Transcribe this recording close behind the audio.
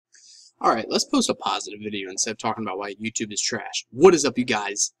Alright, let's post a positive video instead of talking about why YouTube is trash. What is up, you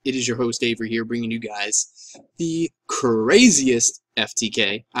guys? It is your host, Avery, here, bringing you guys the craziest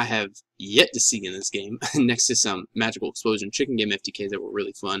FTK I have yet to see in this game, next to some Magical Explosion chicken game FTKs that were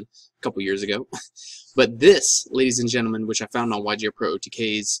really fun a couple years ago. But this, ladies and gentlemen, which I found on Yugioh Pro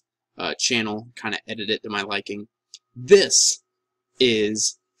OTK's channel, kind of edited it to my liking, this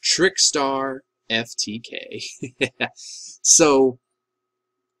is TRICKSTER FTK. So,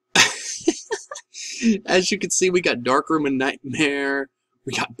 as you can see, we got Darkroom and Nightmare,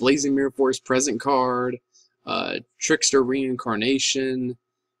 we got Blazing Mirror Force present card, Trickster Reincarnation.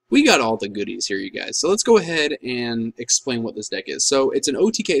 We got all the goodies here, you guys. So let's go ahead and explain what this deck is. So it's an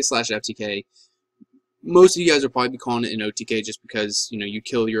OTK slash FTK. Most of you guys will probably be calling it an OTK just because, you know, you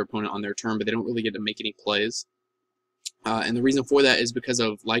kill your opponent on their turn, but they don't really get to make any plays. And the reason for that is because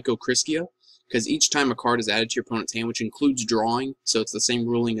of Yugioh, because each time a card is added to your opponent's hand, which includes drawing, so it's the same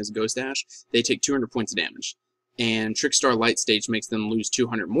ruling as Ghost Dash, they take 200 points of damage. And Trickstar Light Stage makes them lose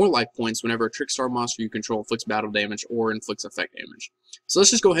 200 more life points whenever a Trickstar monster you control inflicts battle damage or inflicts effect damage. So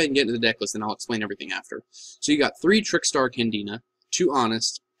let's just go ahead and get into the deck list, and I'll explain everything after. So you got 3 Trickstar Candina, 2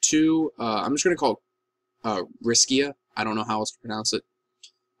 Honest, 2, I'm just going to call Riskia, I don't know how else to pronounce it,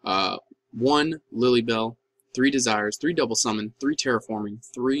 1 Lilybell, 3 Desires, 3 Double Summon, 3 Terraforming,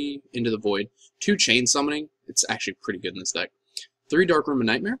 3 Into the Void, 2 Chain Summoning, it's actually pretty good in this deck, 3 Darkroom and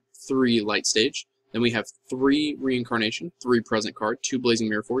Nightmare, 3 Light Stage, then we have 3 Reincarnation, 3 Present Card, 2 Blazing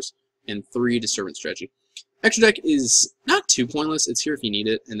Mirror Force, and 3 Disturbance Strategy. Extra deck is not too pointless, it's here if you need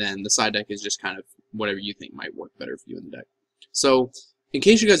it, and then the side deck is just kind of whatever you think might work better for you in the deck. So, in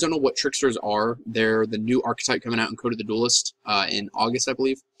case you guys don't know what Tricksters are, they're the new archetype coming out in Code of the Duelist in August, I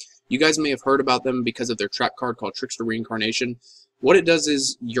believe. You guys may have heard about them because of their trap card called Trickster Reincarnation. What it does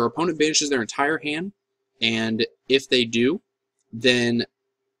is your opponent banishes their entire hand, and if they do, then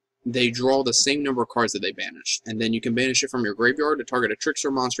they draw the same number of cards that they banished. And then you can banish it from your graveyard to target a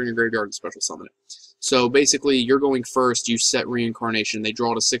Trickster monster in your graveyard and special summon it. So basically, you're going first, you set Reincarnation, they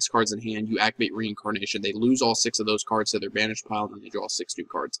draw to 6 cards in hand, you activate Reincarnation, they lose all 6 of those cards to their banished pile, and then they draw 6 new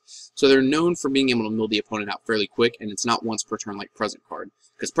cards. So they're known for being able to mill the opponent out fairly quick, and it's not once per turn like Present Card.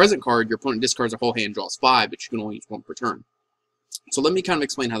 Because Present Card, your opponent discards a whole hand, draws 5, but you can only use 1 per turn. So let me kind of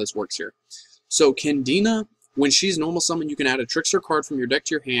explain how this works here. So Candina, when she's normal summon, you can add a Trickster card from your deck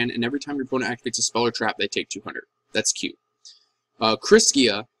to your hand, and every time your opponent activates a spell or trap, they take 200. That's cute.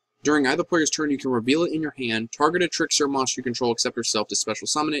 Riskia, during either player's turn, you can reveal it in your hand, target a Trickster monster you control except yourself to special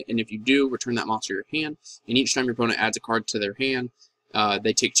summon it, and if you do, return that monster to your hand, and each time your opponent adds a card to their hand,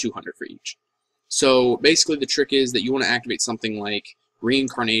 they take 200 for each. So basically the trick is that you want to activate something like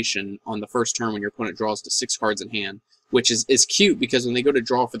Reincarnation on the first turn when your opponent draws to 6 cards in hand, which is cute because when they go to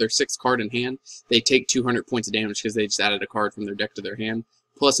draw for their 6th card in hand, they take 200 points of damage because they just added a card from their deck to their hand.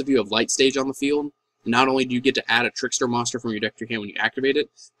 Plus, if you have Light Stage on the field, not only do you get to add a Trickster monster from your deck to your hand when you activate it,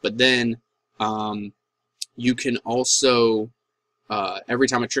 but then you can also, every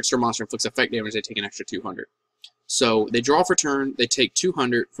time a Trickster monster inflicts effect damage, they take an extra 200. So they draw for turn, they take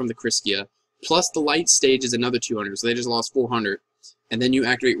 200 from the Riskia, plus the Light Stage is another 200, so they just lost 400. And then you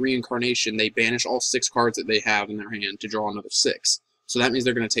activate Reincarnation, they banish all 6 cards that they have in their hand to draw another 6. So that means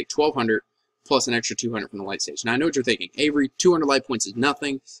they're going to take 1,200 plus an extra 200 from the Light Stage. Now I know what you're thinking, Avery, 200 life points is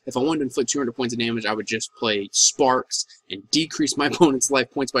nothing. If I wanted to inflict 200 points of damage, I would just play Sparks and decrease my opponent's life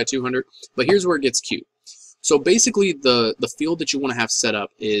points by 200. But here's where it gets cute. So basically the field that you want to have set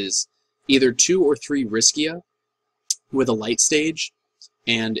up is either 2 or 3 Riskia with a Light Stage,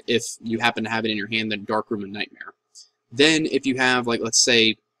 and if you happen to have it in your hand, then Darkroom and Nightmare. Then if you have, like, let's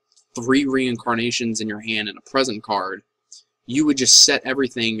say 3 Reincarnations in your hand and a Present card, you would just set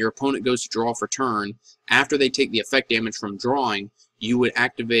everything, your opponent goes to draw for turn. After they take the effect damage from drawing, you would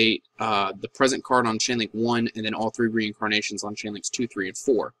activate the Present card on Chainlink 1 and then all 3 Reincarnations on Chainlinks 2, 3, and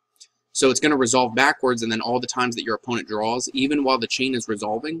 4. So it's going to resolve backwards, and then all the times that your opponent draws, even while the chain is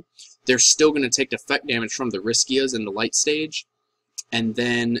resolving, they're still going to take effect damage from the Riskias in the Light Stage. And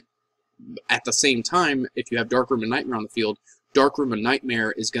then at the same time, if you have Darkroom and Nightmare on the field, Darkroom and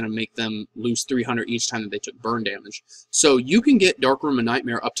Nightmare is going to make them lose 300 each time that they took burn damage. So you can get Darkroom and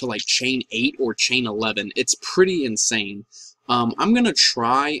Nightmare up to like Chain 8 or Chain 11. It's pretty insane. I'm going to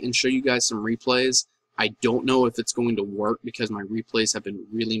try and show you guys some replays. I don't know if it's going to work because my replays have been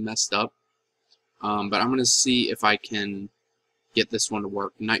really messed up. But I'm going to see if I can get this one to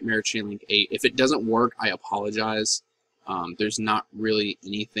work. Nightmare Chainlink 8. If it doesn't work, I apologize. There's not really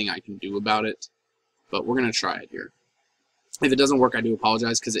anything I can do about it, but we're going to try it here. If it doesn't work, I do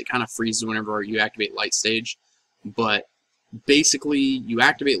apologize because it kind of freezes whenever you activate Light Stage, but basically you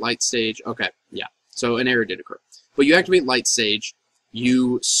activate Light Stage, okay, yeah, so an error did occur. But you activate Light Stage,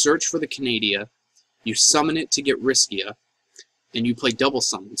 you search for the Canadia, you summon it to get Riskia, and you play double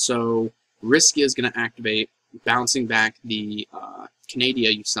summon. So Riskia is going to activate, bouncing back the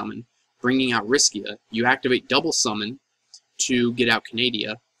Canadia you summon, bringing out Riskia. You activate double summon to get out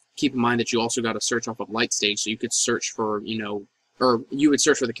Canadia. Keep in mind that you also got to search off of Light Stage, so you could search for, or you would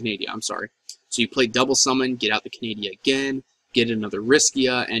search for the Canadia, I'm sorry. So you play double summon, get out the Canadia again, get another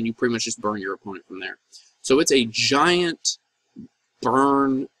Riskia, and you pretty much just burn your opponent from there. So it's a giant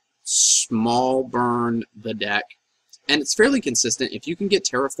burn, small burn the deck, and it's fairly consistent. If you can get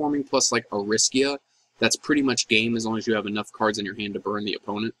Terraforming plus like a Riskia, that's pretty much game as long as you have enough cards in your hand to burn the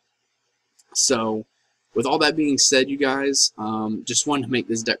opponent. So with all that being said, you guys, just wanted to make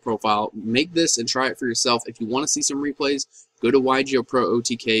this deck profile. Make this and try it for yourself. If you want to see some replays, go to Yugioh Pro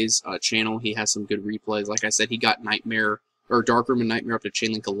OTK's channel. He has some good replays. Like I said, he got Nightmare or Darkroom and Nightmare up to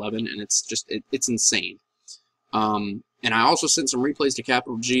Chainlink 11, and it's just it's insane. And I also sent some replays to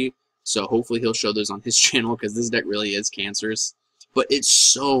Capital G, so hopefully he'll show those on his channel because this deck really is cancerous. But it's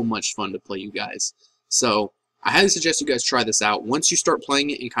so much fun to play, you guys. So I highly suggest you guys try this out. Once you start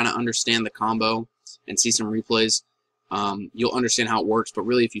playing it and kind of understand the combo and see some replays, you'll understand how it works. But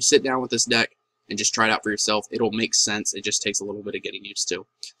really, if you sit down with this deck and just try it out for yourself, it'll make sense. It just takes a little bit of getting used to.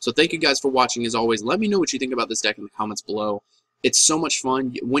 So thank you guys for watching. As always, let me know what you think about this deck in the comments below. It's so much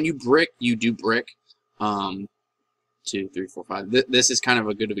fun. When you brick, you do brick. 2, 3, 4, 5. This is kind of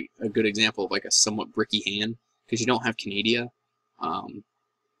a good example of like a somewhat bricky hand because you don't have Canadia.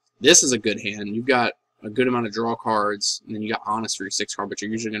 This is a good hand. You've got a good amount of draw cards, and then you got Honest for your 6 card, but you're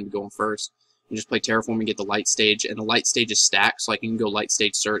usually going to be going first. You just play Terraform and get the Light Stage, and the Light Stage is stacked, so like you can go Light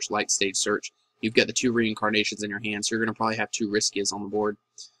Stage Search, Light Stage Search. You've got the 2 Reincarnations in your hand, so you're going to probably have 2 Riskias on the board.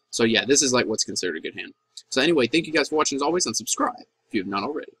 So yeah, this is like what's considered a good hand. So anyway, thank you guys for watching as always, and subscribe if you have not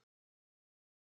already.